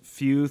those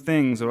few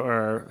things,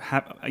 I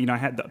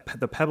had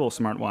the Pebble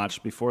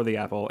smartwatch before the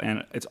Apple,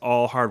 and it's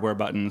all hardware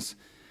buttons,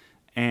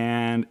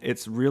 and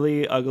it's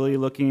really ugly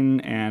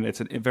looking, and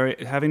it's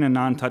having a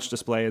non-touch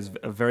display is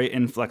a very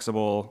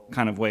inflexible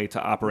kind of way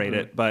to operate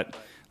it. But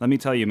let me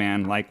tell you,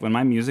 man, like when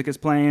my music is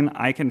playing,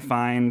 I can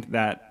find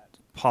that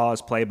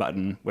pause play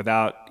button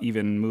without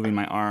even moving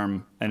my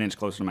arm an inch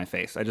closer to my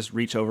face. I just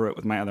reach over it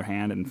with my other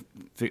hand and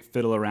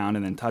fiddle around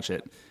and then touch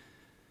it.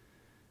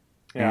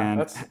 Yeah,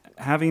 and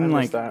having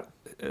like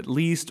at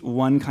least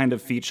one kind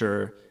of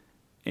feature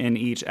in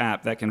each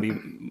app that can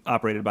be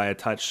operated by a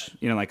touch,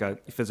 like a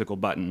physical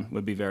button,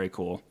 would be very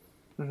cool.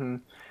 Mm-hmm.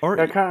 Or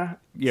go ahead.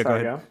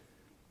 Yeah.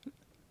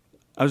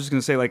 I was just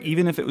gonna say, like,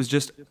 even if if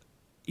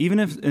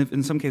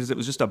in some cases it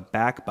was just a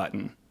back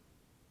button.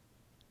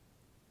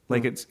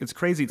 Like it's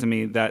crazy to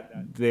me that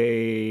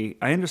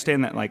I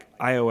understand that like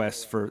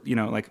iOS for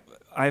the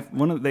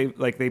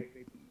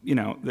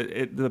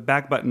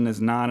back button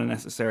is not a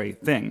necessary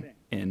thing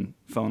in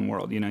phone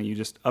world. You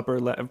just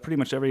pretty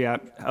much every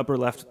app, upper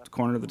left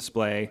corner of the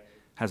display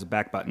has a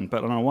back button.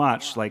 But on a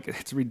watch, like,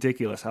 it's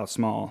ridiculous how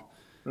small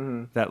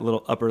that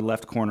little upper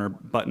left corner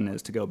button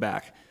is to go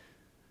back.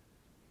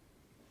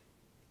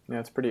 Yeah,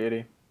 it's pretty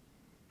itty.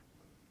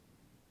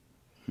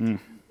 Yeah,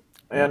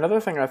 another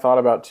thing I thought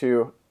about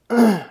too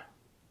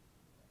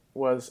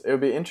was it would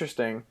be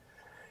interesting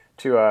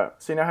to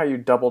see now how you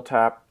double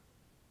tap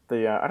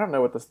the I don't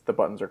know what the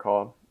buttons are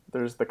called.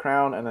 There's the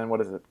crown, and then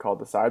what is it called?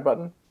 The side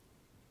button?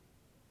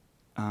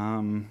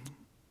 I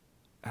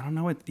don't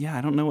know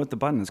what the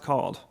button is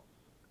called.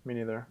 Me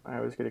neither. I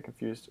always get it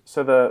confused.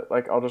 So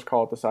I'll just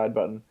call it the side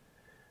button,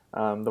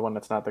 the one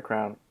that's not the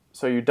crown.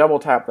 So you double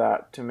tap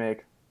that to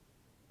make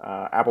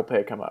Apple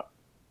Pay come up.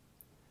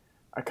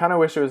 I kind of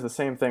wish it was the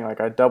same thing. Like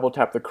I double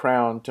tap the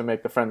crown to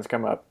make the friends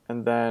come up,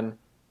 and then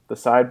the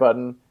side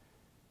button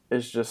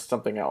is just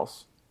something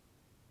else.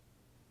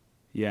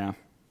 Yeah.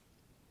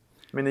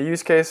 I mean, the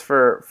use case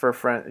for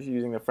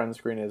using the friend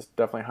screen is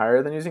definitely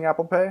higher than using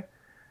Apple Pay,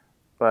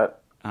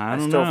 but I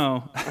don't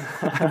know.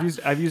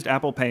 I've used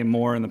Apple Pay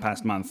more in the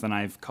past month than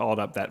I've called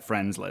up that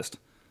friends list.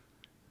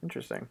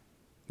 Interesting.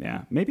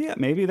 Yeah,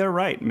 maybe they're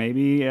right.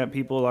 Maybe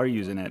people are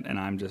using it, and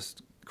I'm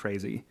just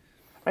crazy.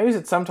 I use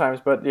it sometimes,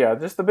 but yeah,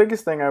 just the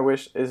biggest thing I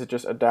wish is it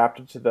just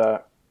adapted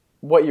to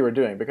what you were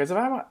doing. Because if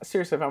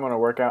I'm on a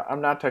workout,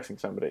 I'm not texting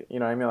somebody. You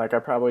know what I mean? Like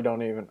I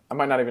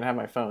might not even have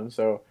my phone.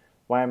 So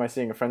why am I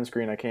seeing a friend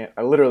screen?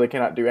 I literally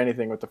cannot do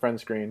anything with the friend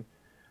screen.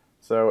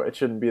 So it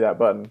shouldn't be that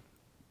button.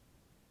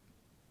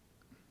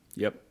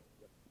 Yep.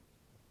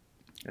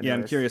 Yeah,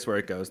 I'm curious where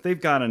it goes. They've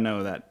got to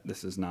know that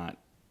this is not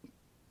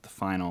the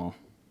final.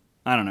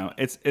 I don't know.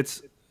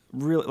 It's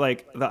really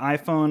like the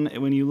iPhone.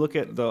 When you look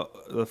at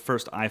the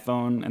first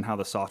iPhone and how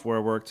the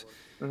software worked,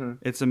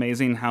 it's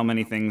amazing how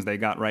many things they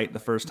got right the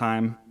first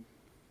time.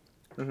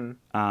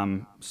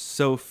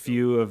 So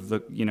few of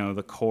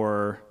the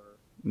core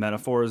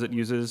metaphors it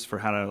uses for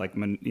how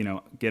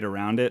to get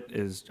around it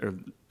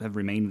have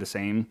remained the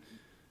same.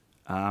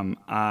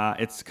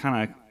 It's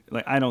kind of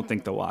like, I don't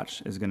think the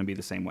watch is going to be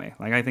the same way.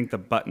 Like, I think the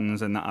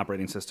buttons and the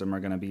operating system are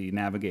going to be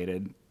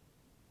navigated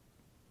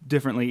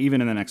differently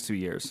even in the next 2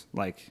 years.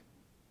 Like,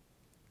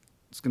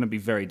 it's going to be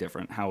very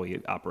different how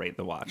we operate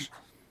the watch.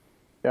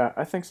 Yeah,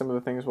 I think some of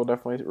the things will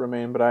definitely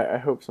remain, but I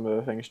hope some of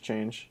the things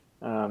change.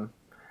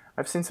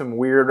 I've seen some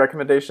weird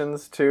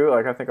recommendations too.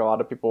 Like, I think a lot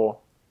of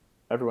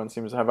everyone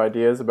seems to have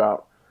ideas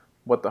about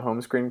what the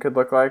home screen could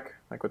look like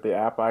with the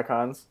app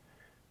icons.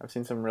 I've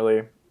seen some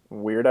really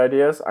weird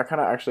ideas. I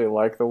kind of actually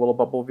like the little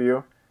bubble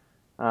view.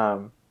 I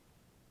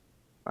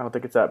don't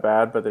think it's that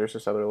bad, but there's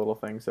just other little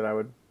things that I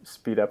would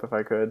speed up if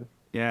I could.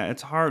 Yeah,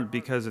 it's hard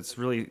because it's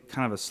really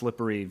kind of a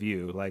slippery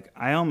view. Like,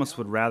 I almost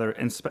would rather,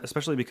 and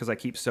especially because I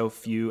keep so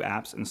few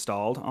apps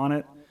installed on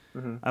it,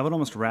 I would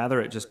almost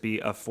rather it just be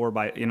a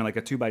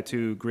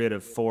 2x2 grid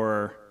of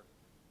 4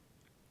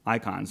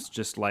 icons,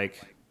 just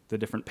like the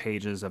different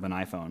pages of an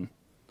iPhone.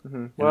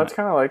 Well, that's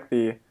kind of like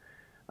the,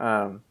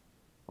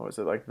 what was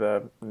it, like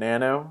the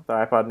Nano, the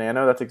iPod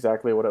Nano? That's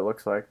exactly what it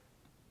looks like.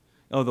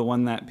 Oh, the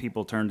one that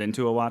people turned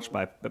into a watch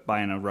by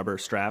buying a rubber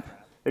strap?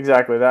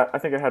 Exactly that. I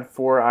think it had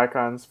 4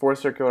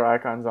 circular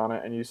icons on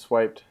it, and you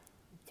swiped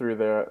through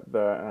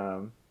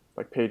the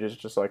pages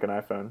just like an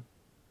iPhone.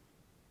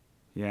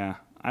 Yeah,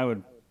 I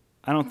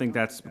don't think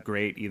that's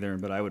great either,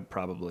 but I would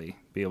probably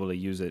be able to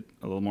use it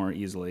a little more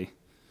easily.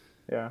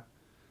 Yeah.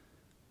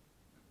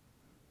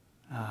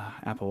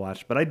 Apple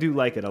Watch, but I do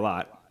like it a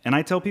lot, and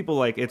I tell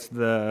people it's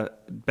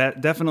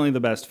definitely the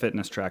best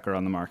fitness tracker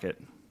on the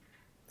market.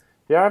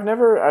 Yeah, I've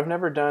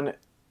never done.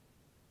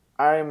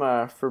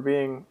 For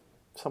being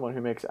someone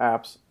who makes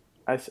apps,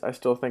 I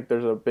still think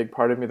there's a big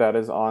part of me that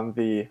is on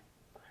the,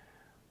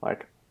 I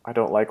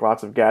don't like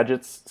lots of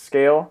gadgets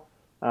scale.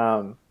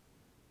 In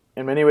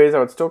many ways, I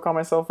would still call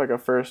myself a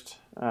first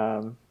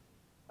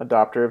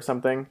adopter of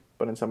something,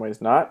 but in some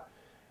ways not.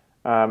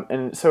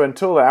 And so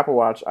until the Apple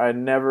Watch, I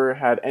never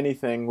had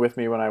anything with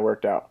me when I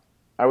worked out.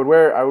 I would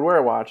wear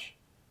a watch,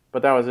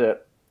 but that was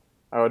it.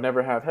 I would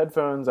never have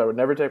headphones. I would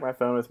never take my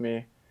phone with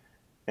me.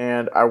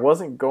 And I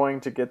wasn't going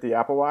to get the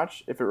Apple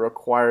Watch if it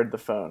required the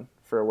phone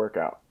for a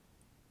workout.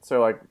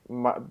 So like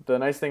the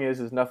nice thing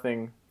is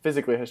nothing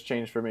physically has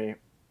changed for me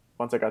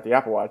once I got the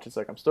Apple Watch. It's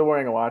like I'm still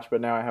wearing a watch,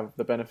 but now I have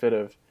the benefit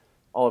of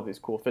all of these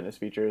cool fitness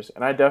features.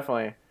 And I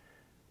definitely,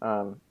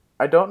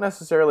 I don't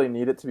necessarily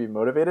need it to be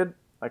motivated.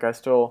 Like I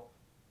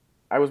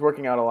was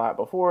working out a lot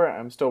before.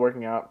 I'm still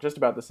working out just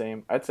about the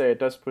same. I'd say it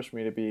does push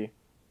me to be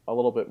a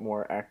little bit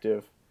more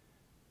active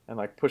and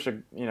like push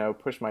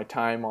my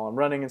time while I'm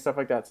running and stuff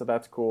like that. So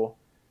that's cool.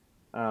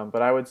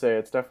 But I would say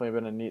it's definitely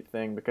been a neat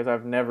thing because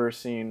I've never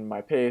seen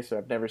my pace. Or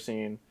I've never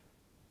seen,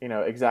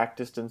 exact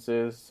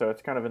distances. So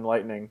it's kind of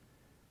enlightening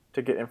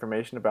to get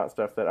information about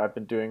stuff that I've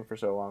been doing for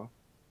so long.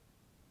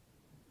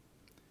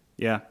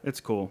 Yeah, it's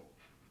cool.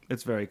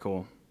 It's very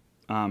cool.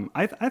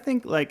 I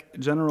think like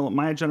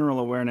my general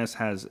awareness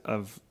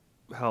of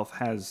health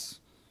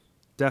has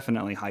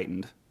definitely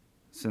heightened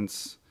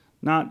since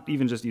not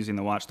even just using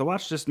the watch. The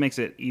watch just makes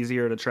it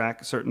easier to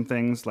track certain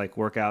things like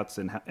workouts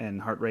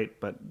and heart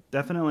rate, but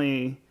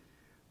definitely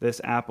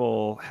this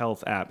Apple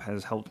Health app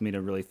has helped me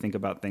to really think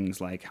about things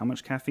like how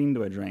much caffeine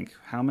do I drink?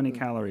 How many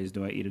calories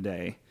do I eat a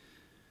day?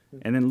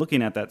 And then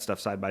looking at that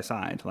stuff side by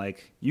side,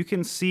 like you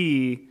can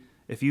see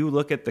if you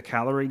look at the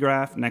calorie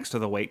graph next to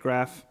the weight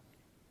graph,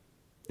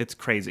 it's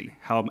crazy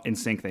how in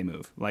sync they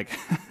move. Like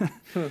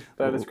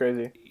that is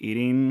crazy.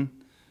 Eating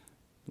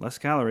less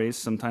calories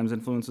sometimes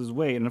influences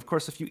weight. And of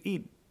course, if you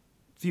eat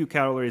few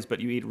calories, but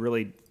you eat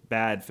really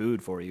bad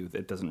food for you,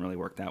 it doesn't really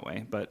work that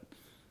way. But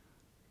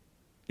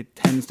it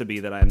tends to be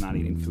that I'm not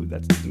eating food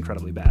that's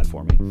incredibly bad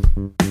for me.